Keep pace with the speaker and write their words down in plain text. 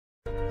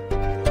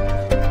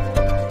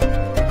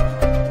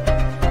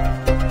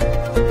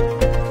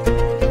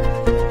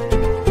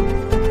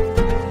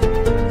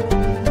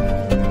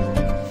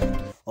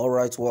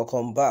Alright,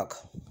 welcome back.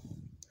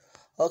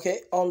 Okay,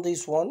 on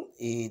this one,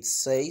 it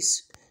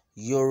says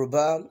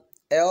Yoruba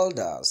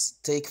elders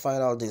take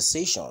final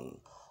decision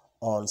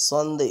on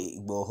Sunday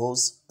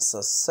Igboho'S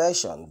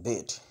secession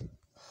bid.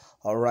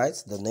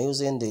 Alright, the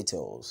news in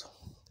details.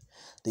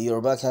 The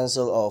Yoruba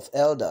Council of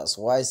Elders,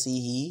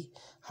 YCE,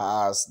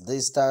 has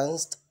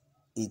distanced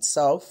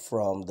itself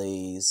from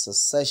the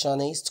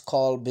secessionist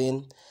call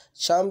being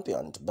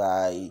championed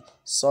by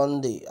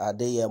Sunday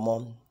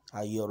Adeyemo,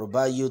 a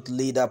Yoruba youth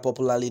leader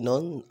popularly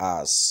known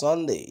as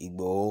Sunday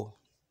Igboho.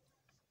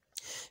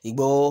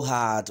 Igboho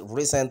had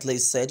recently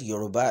said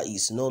Yoruba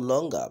is no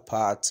longer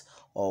part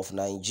of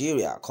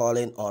Nigeria,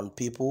 calling on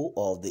people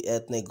of the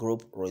ethnic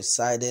group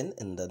residing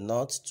in the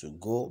north to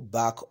go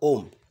back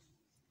home.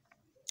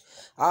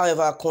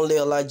 However, Kunle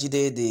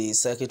Olajide, the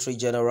Secretary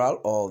General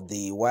of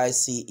the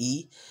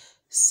YCE,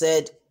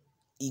 said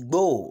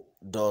Igboho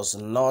does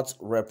not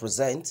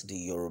represent the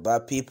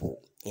Yoruba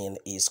people in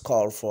his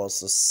call for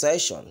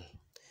secession.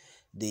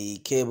 The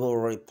cable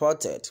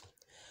reported.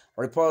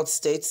 Report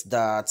states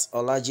that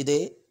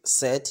Olajide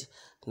said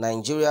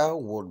Nigeria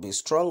would be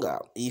stronger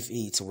if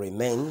it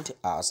remained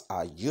as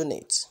a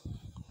unit.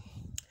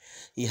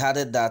 He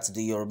added that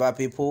the Yoruba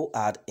people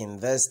had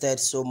invested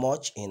so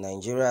much in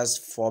Nigeria's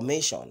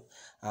formation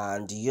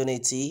and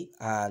unity,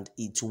 and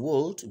it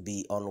would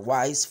be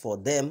unwise for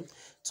them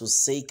to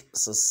seek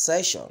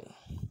secession.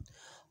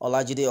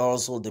 Olajide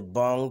also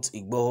debunked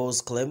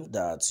Igboho's claim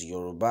that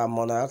Yoruba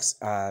monarchs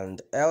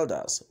and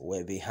elders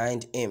were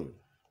behind him.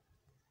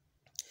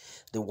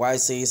 The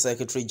YCE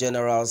Secretary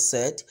General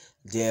said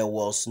there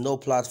was no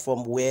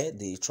platform where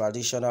the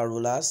traditional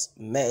rulers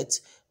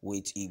met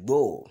with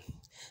Igboho.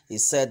 He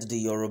said the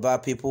Yoruba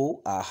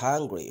people are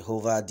angry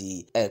over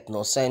the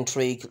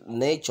ethnocentric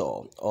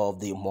nature of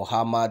the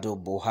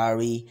Muhammadu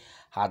Buhari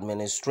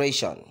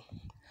administration.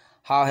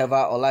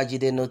 However,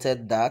 Olajide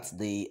noted that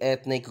the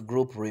ethnic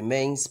group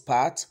remains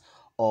part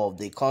of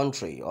the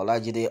country.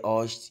 Olajide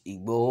urged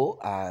Igboho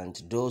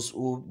and those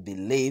who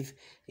believe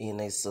in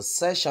a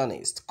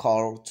secessionist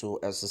call to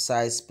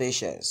exercise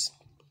patience.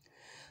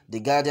 The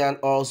Guardian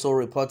also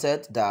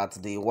reported that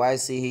the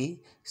YCE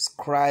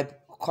scribe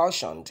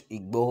cautioned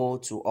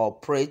Igboho to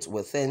operate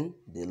within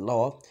the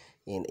law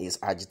in his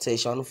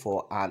agitation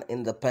for an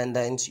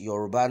independent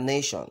Yoruba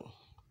nation.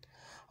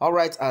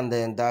 Alright, and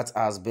then that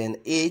has been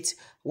it.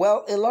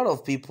 Well, a lot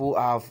of people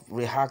have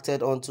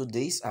reacted onto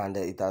this, and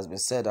it has been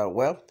said that,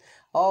 well,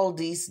 all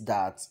these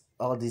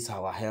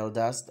our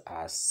elders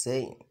are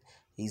saying,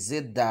 is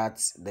it that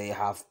they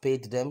have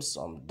paid them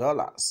some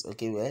dollars?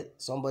 Okay, well,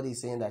 somebody is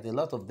saying that a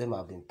lot of them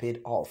have been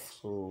paid off,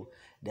 so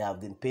they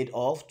have been paid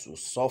off to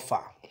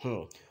suffer.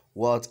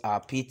 What a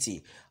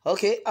pity.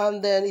 Okay,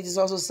 and then it is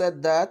also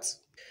said that,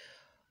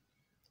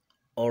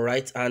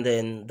 alright, and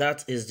then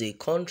that is the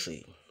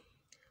country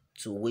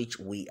to which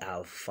we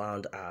have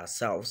found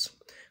ourselves.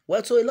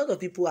 Well, so a lot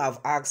of people have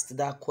asked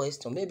that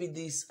question. Maybe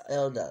these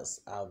elders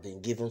have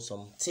been given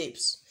some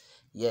tips.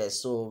 Yes,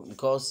 so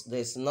because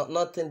there's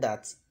nothing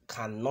that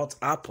cannot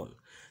happen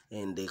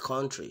in the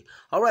country.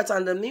 All right,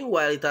 and then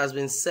meanwhile, it has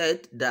been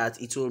said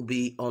that it will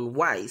be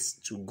unwise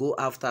to go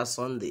after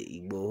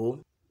Sunday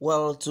Igboho.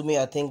 Well, to me,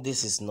 I think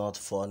this is not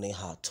funny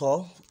at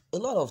all. A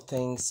lot of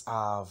things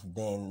have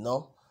been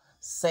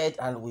said,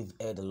 and we've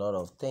heard a lot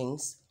of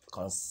things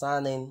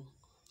concerning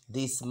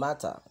this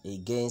matter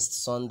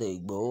against Sunday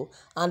Igboho.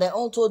 And then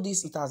onto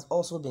this, it has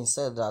also been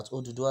said that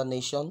Oduduwa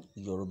Nation,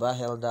 Yoruba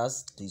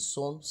elders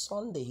disown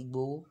Sunday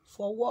Igboho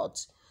for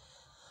what?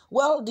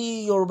 Well, the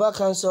Yoruba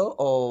Council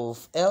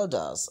of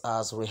Elders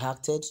has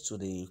reacted to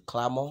the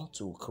clamor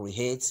to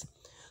create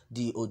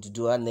the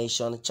Oduduwa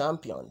Nation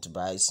championed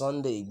by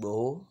Sunday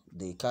Igboho.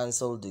 The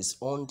council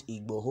disowned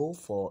Igboho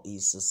for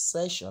his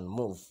secession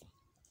move.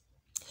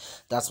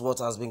 That's what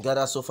has been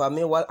gathered so far.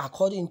 Meanwhile,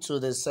 according to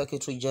the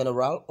Secretary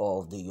General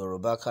of the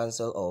Yoruba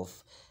Council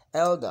of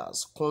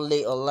Elders,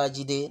 Kunle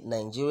Olajide,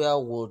 Nigeria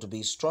would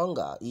be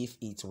stronger if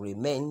it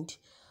remained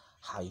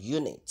a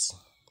unit.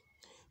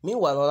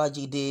 Meanwhile,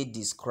 Olajide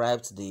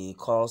described the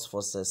calls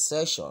for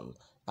secession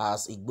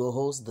as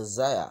Igboho's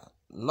desire,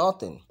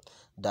 nothing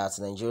that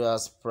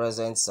Nigeria's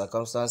present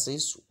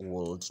circumstances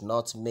would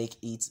not make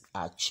it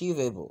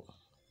achievable.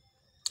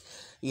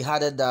 He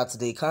added that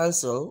the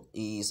council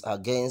is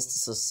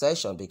against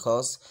secession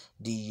because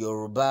the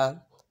Yorubas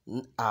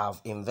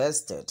have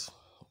invested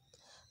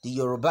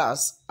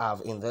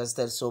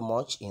so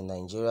much in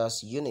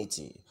Nigeria's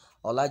unity.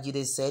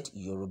 Olajide said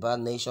Yoruba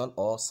nation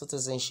or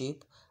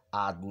citizenship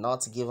had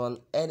not given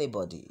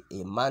anybody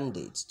a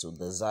mandate to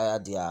desire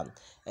their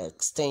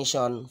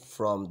extinction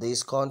from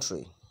this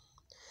country.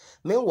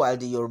 Meanwhile,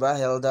 the Yoruba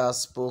elder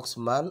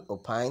spokesman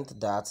opined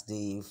that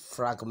the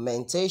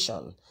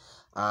fragmentation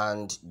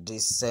and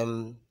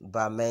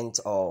dismemberment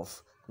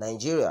of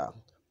Nigeria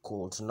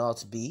could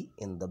not be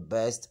in the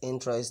best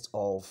interest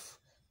of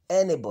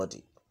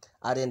anybody,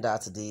 adding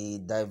that the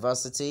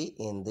diversity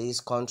in this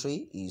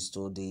country is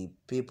to the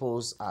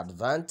people's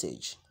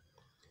advantage.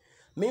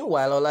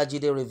 Meanwhile,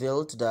 Olajide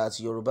revealed that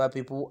Yoruba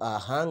people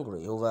are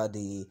angry over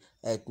the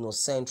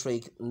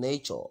ethnocentric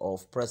nature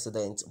of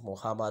President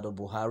Muhammadu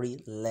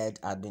Buhari-led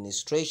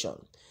administration.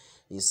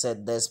 He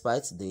said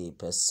despite the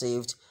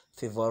perceived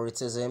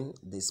favoritism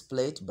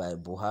displayed by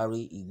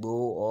Buhari,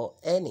 Igboho, or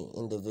any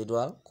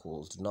individual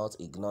could not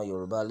ignore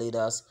Yoruba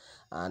leaders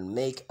and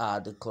make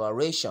a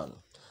declaration.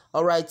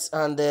 All right,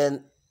 and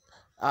then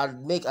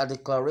I'd make a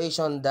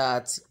declaration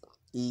that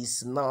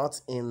is not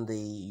in the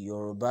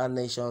Yoruba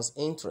nation's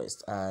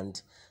interest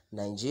and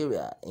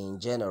Nigeria in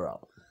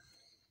general.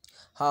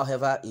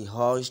 However, he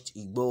urged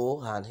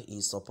Igbo and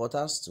his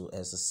supporters to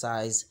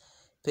exercise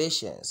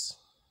patience.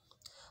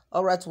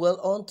 All right,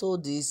 well, onto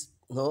this.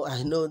 No,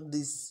 I know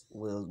this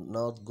will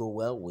not go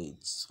well with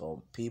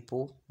some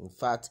people. In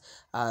fact,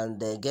 and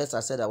guess I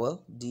said that,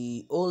 well,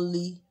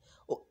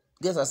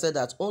 guess I said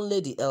that only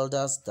the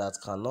elders that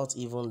cannot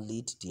even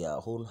lead their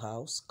own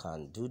house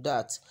can do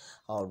that.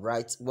 All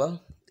right,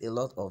 well, a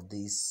lot of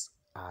these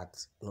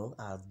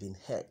have been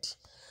heard.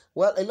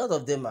 Well, a lot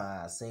of them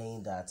are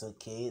saying that,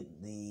 okay,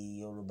 the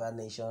Yoruba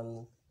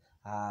nation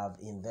have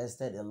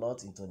invested a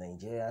lot into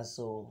Nigeria,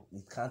 so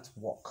it can't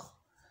work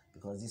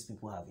because these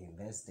people have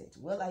invested.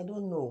 Well, I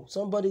don't know.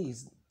 Somebody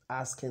is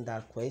asking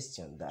that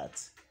question.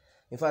 That,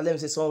 in fact, let me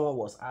say someone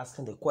was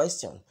asking the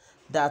question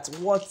that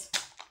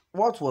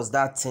what was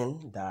that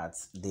thing that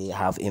they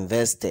have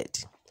invested,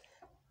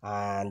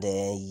 and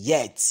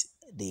yet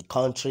the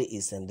country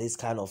is in this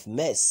kind of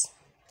mess.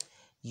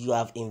 You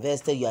have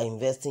invested, you are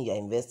investing,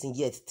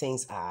 yet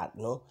things are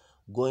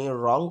going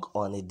wrong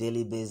on a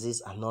daily basis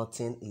and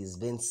nothing is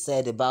being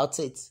said about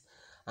it,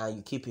 and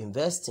you keep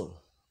investing.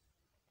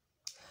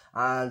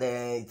 And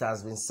it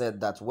has been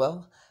said that,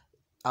 well,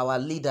 our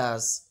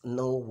leaders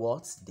know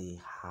what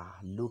they are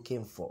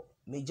looking for.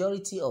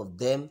 Majority of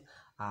them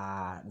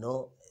are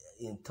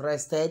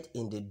interested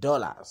in the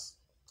dollars.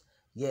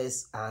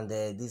 Yes, and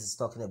this is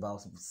talking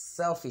about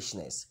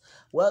selfishness.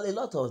 Well, a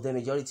lot of the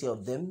majority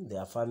of them,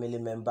 their family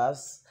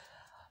members,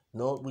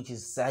 which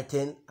is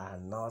certain, are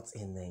not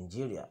in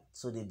Nigeria.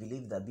 So they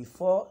believe that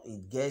before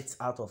it gets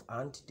out of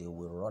hand, they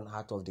will run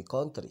out of the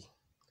country.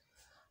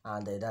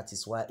 And that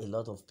is why a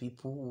lot of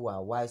people who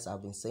are wise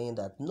have been saying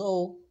that,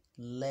 no,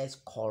 let's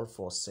call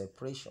for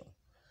separation.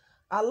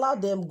 Allow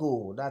them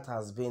go. That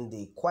has been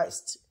the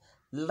quest.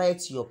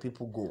 Let your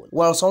people go.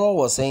 Well, someone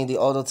was saying the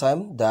other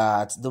time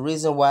that the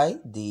reason why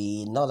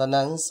the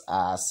Northerners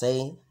are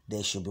saying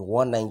there should be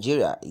one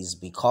Nigeria is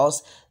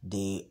because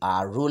they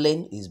are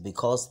ruling, is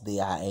because they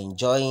are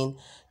enjoying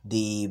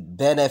the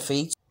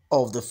benefits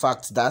of the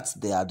fact that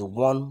they are the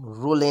one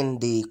ruling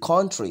the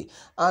country,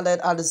 and then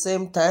at the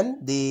same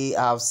time they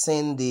have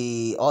seen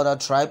the other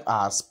tribe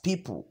as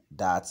people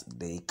that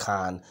they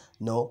can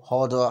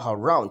order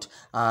around,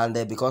 and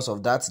because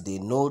of that they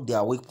know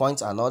their weak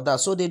points and all that,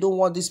 so they don't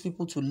want these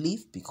people to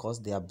leave because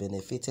they are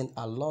benefiting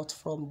a lot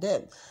from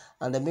them.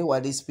 And then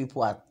meanwhile these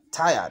people are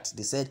tired.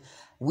 They said,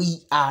 we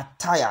are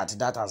tired.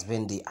 That has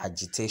been the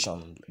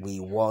agitation.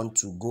 We want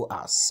to go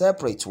our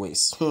separate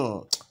ways.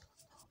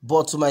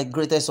 But to my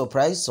greatest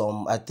surprise,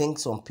 I think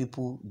some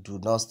people do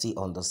not still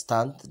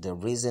understand the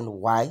reason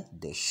why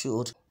there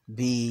should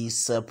be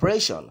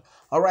separation.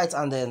 All right,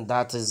 and then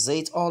that is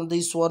it on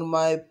this one,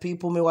 my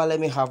people. Meanwhile, let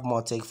me have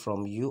more take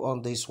from you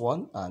on this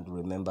one, and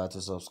remember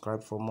to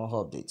subscribe for more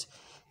updates.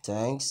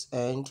 Thanks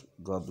and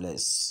God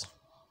bless.